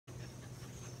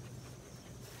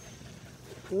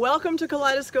Welcome to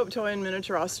Kaleidoscope Toy and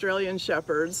Miniature Australian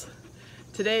Shepherds.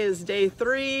 Today is day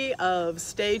 3 of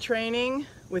stay training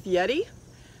with Yeti.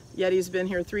 Yeti's been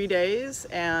here 3 days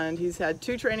and he's had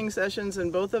 2 training sessions,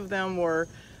 and both of them were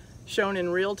shown in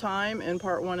real time in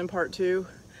part 1 and part 2.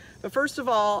 But first of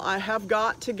all, I have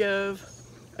got to give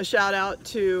a shout out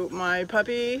to my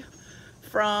puppy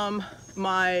from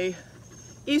my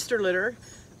Easter litter,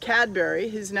 Cadbury.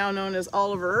 He's now known as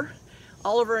Oliver.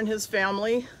 Oliver and his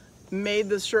family made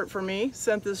this shirt for me,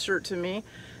 sent this shirt to me,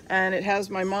 and it has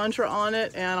my mantra on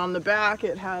it, and on the back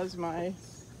it has my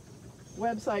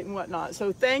website and whatnot.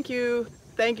 So thank you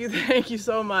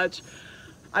so much.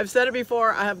 I've said it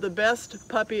before, I have the best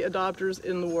puppy adopters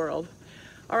in the world.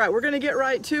 All right, we're gonna get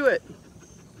right to it,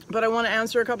 but I want to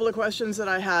answer a couple of questions that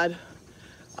I had.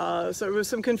 So there was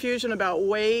some confusion about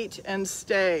wait and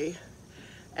stay,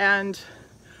 and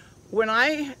when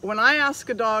I ask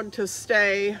a dog to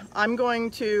stay, I'm going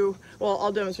to, well,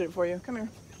 I'll demonstrate it for you. Come here.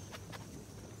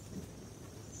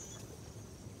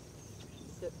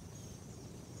 Sit.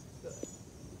 Good.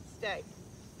 Stay.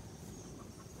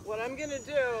 What I'm going to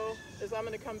do is I'm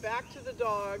going to come back to the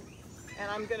dog and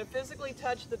I'm going to physically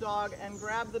touch the dog and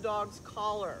grab the dog's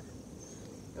collar.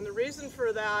 And the reason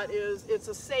for that is it's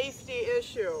a safety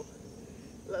issue.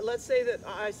 Let's say that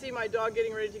I see my dog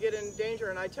getting ready to get in danger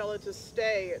and I tell it to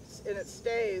stay, and it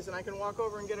stays, and I can walk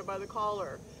over and get it by the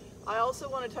collar. I also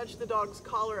want to touch the dog's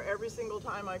collar every single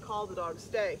time I call the dog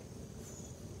stay.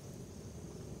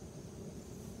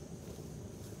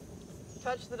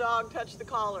 Touch the dog, touch the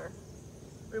collar.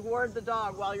 Reward the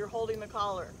dog while you're holding the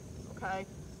collar, okay?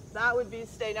 That would be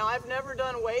stay. Now, I've never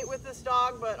done wait with this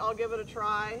dog, but I'll give it a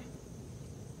try.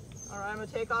 All right, I'm gonna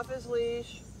take off his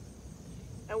leash.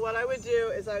 And what I would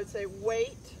do is I would say,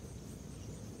 wait.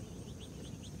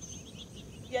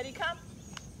 Yeti, come.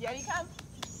 Yeti, come.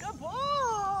 Good boy.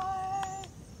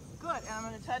 Good. And I'm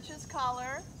going to touch his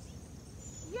collar.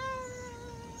 Yay.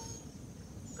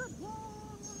 Good boy.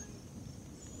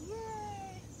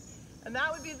 Yay. And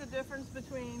that would be the difference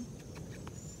between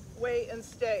wait and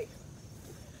stay.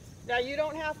 Now, you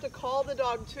don't have to call the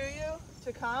dog to you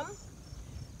to come.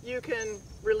 You can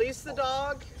release the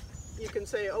dog. You can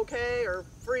say okay or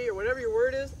free or whatever your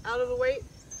word is, out of the wait.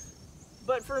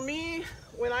 But for me,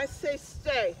 when I say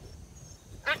stay,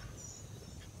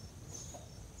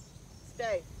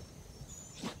 stay.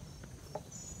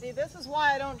 See, this is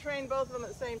why I don't train both of them at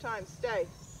the same time. Stay.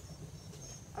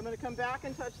 I'm going to come back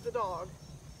and touch the dog.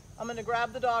 I'm going to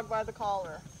grab the dog by the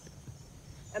collar.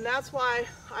 And that's why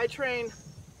I train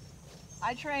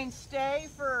stay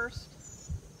first,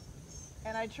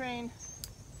 and I train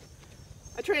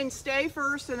stay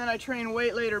first and then I train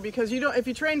wait later, because if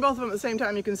you train both of them at the same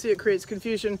time, you can see it creates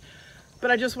confusion.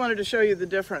 But I just wanted to show you the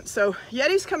difference. So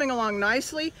Yeti's coming along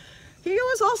nicely. He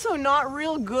was also not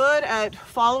real good at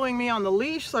following me on the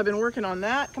leash, so I've been working on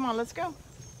that. Come on, let's go.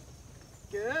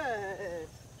 Good.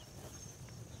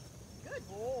 Good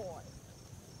boy.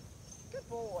 Good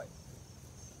boy.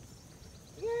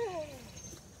 Yay.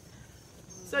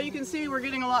 So you can see we're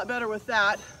getting a lot better with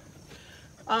that.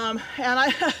 And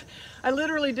I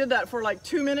literally did that for like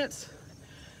 2 minutes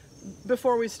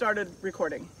before we started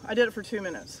recording. I did it for 2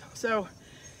 minutes. So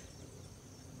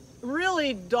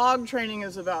really, dog training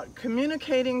is about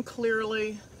communicating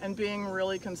clearly and being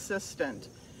really consistent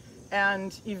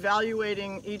and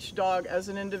evaluating each dog as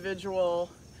an individual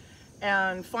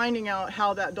and finding out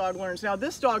how that dog learns. Now,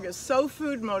 this dog is so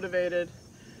food motivated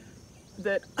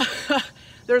that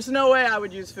there's no way I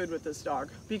would use food with this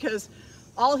dog, because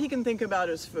all he can think about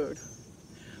is food.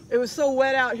 It was so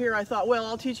wet out here, I thought, well,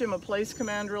 I'll teach him a place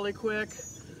command really quick,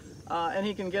 and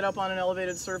he can get up on an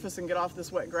elevated surface and get off this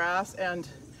wet grass. And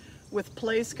with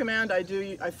place command, I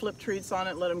flip treats on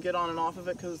it, let him get on and off of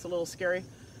it, because it's a little scary.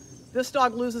 This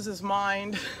dog loses his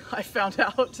mind, I found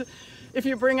out, if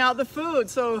you bring out the food.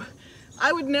 So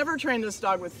I would never train this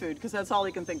dog with food, because that's all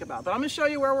he can think about. But I'm going to show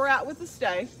you where we're at with the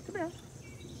stay. Come here.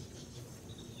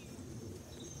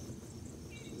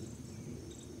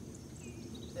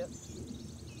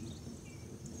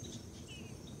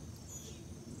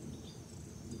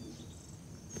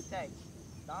 Stay.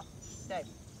 Stop. Stay.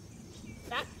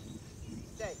 Stop.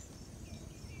 Stay.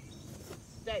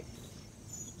 Stay.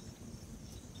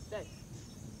 Stay.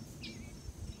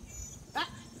 Stop.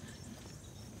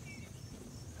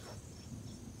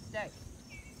 Stay.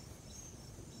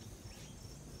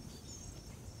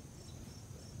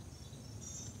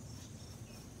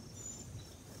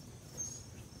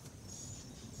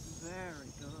 Very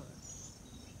good.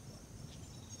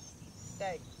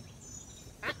 Stay.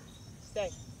 Stay.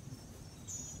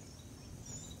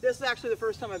 This is actually the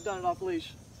first time I've done it off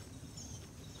leash.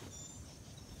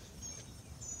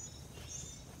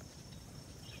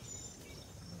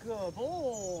 good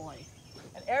boy.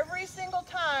 And every single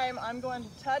time I'm going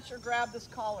to touch or grab this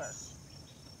collar.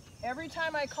 Every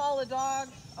time I call a dog,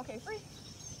 okay, free.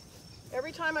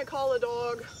 Every time I call a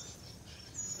dog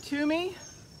to me,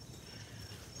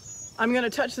 I'm going to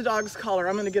touch the dog's collar.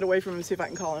 I'm going to get away from him and see if I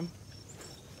can call him.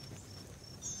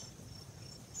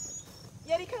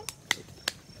 Yeti, come.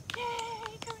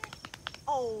 Yay, come here.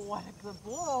 Oh, what a good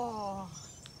boy.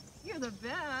 You're the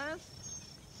best.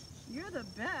 You're the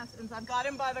best. And I've got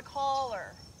him by the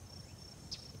collar.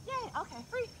 Yay, okay,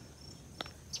 free.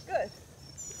 Good.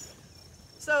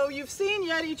 So you've seen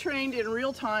Yeti trained in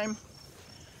real time.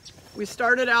 We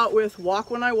started out with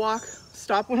walk when I walk,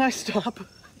 stop when I stop.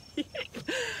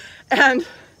 and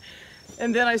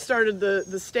then I started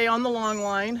the stay on the long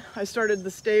line. I started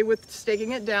the stay with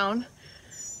staking it down.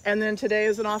 And then today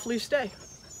is an off-leash stay.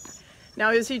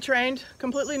 Now, is he trained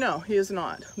completely? No, he is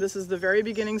not. This is the very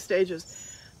beginning stages.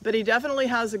 But he definitely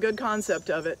has a good concept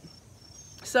of it.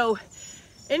 So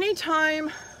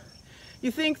anytime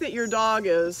you think that your dog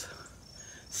is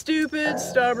stupid,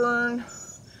 stubborn,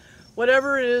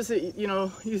 whatever it is that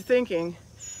you're thinking,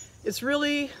 it's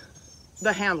really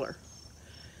the handler.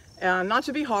 And not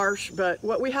to be harsh, but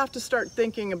what we have to start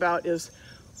thinking about is,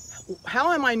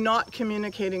 how am I not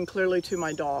communicating clearly to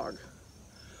my dog?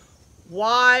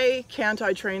 Why can't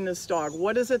I train this dog?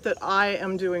 What is it that I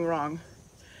am doing wrong?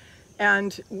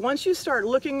 And once you start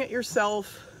looking at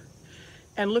yourself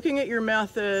and looking at your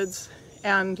methods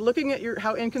and looking at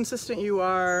how inconsistent you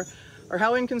are, or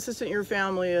how inconsistent your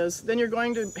family is, then you're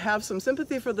going to have some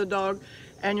sympathy for the dog,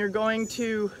 and you're going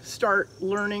to start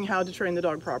learning how to train the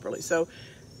dog properly. So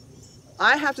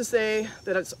I have to say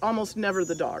that it's almost never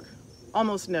the dog.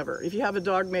 Almost never. If you have a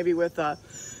dog maybe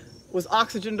was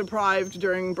oxygen deprived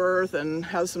during birth and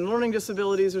has some learning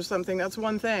disabilities or something, that's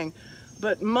one thing.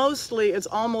 But mostly it's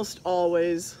almost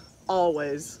always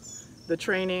the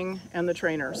training and the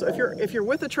trainer. So if you're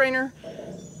with a trainer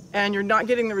and you're not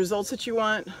getting the results that you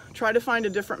want, try to find a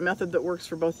different method that works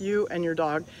for both you and your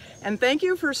dog. And thank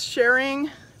you for sharing,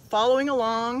 following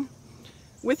along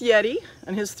with Yeti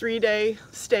and his 3-day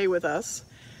stay with us.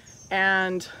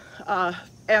 And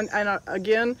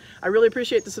again, I really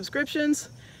appreciate the subscriptions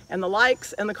and the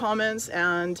likes and the comments,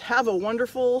 and have a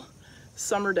wonderful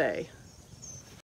summer day.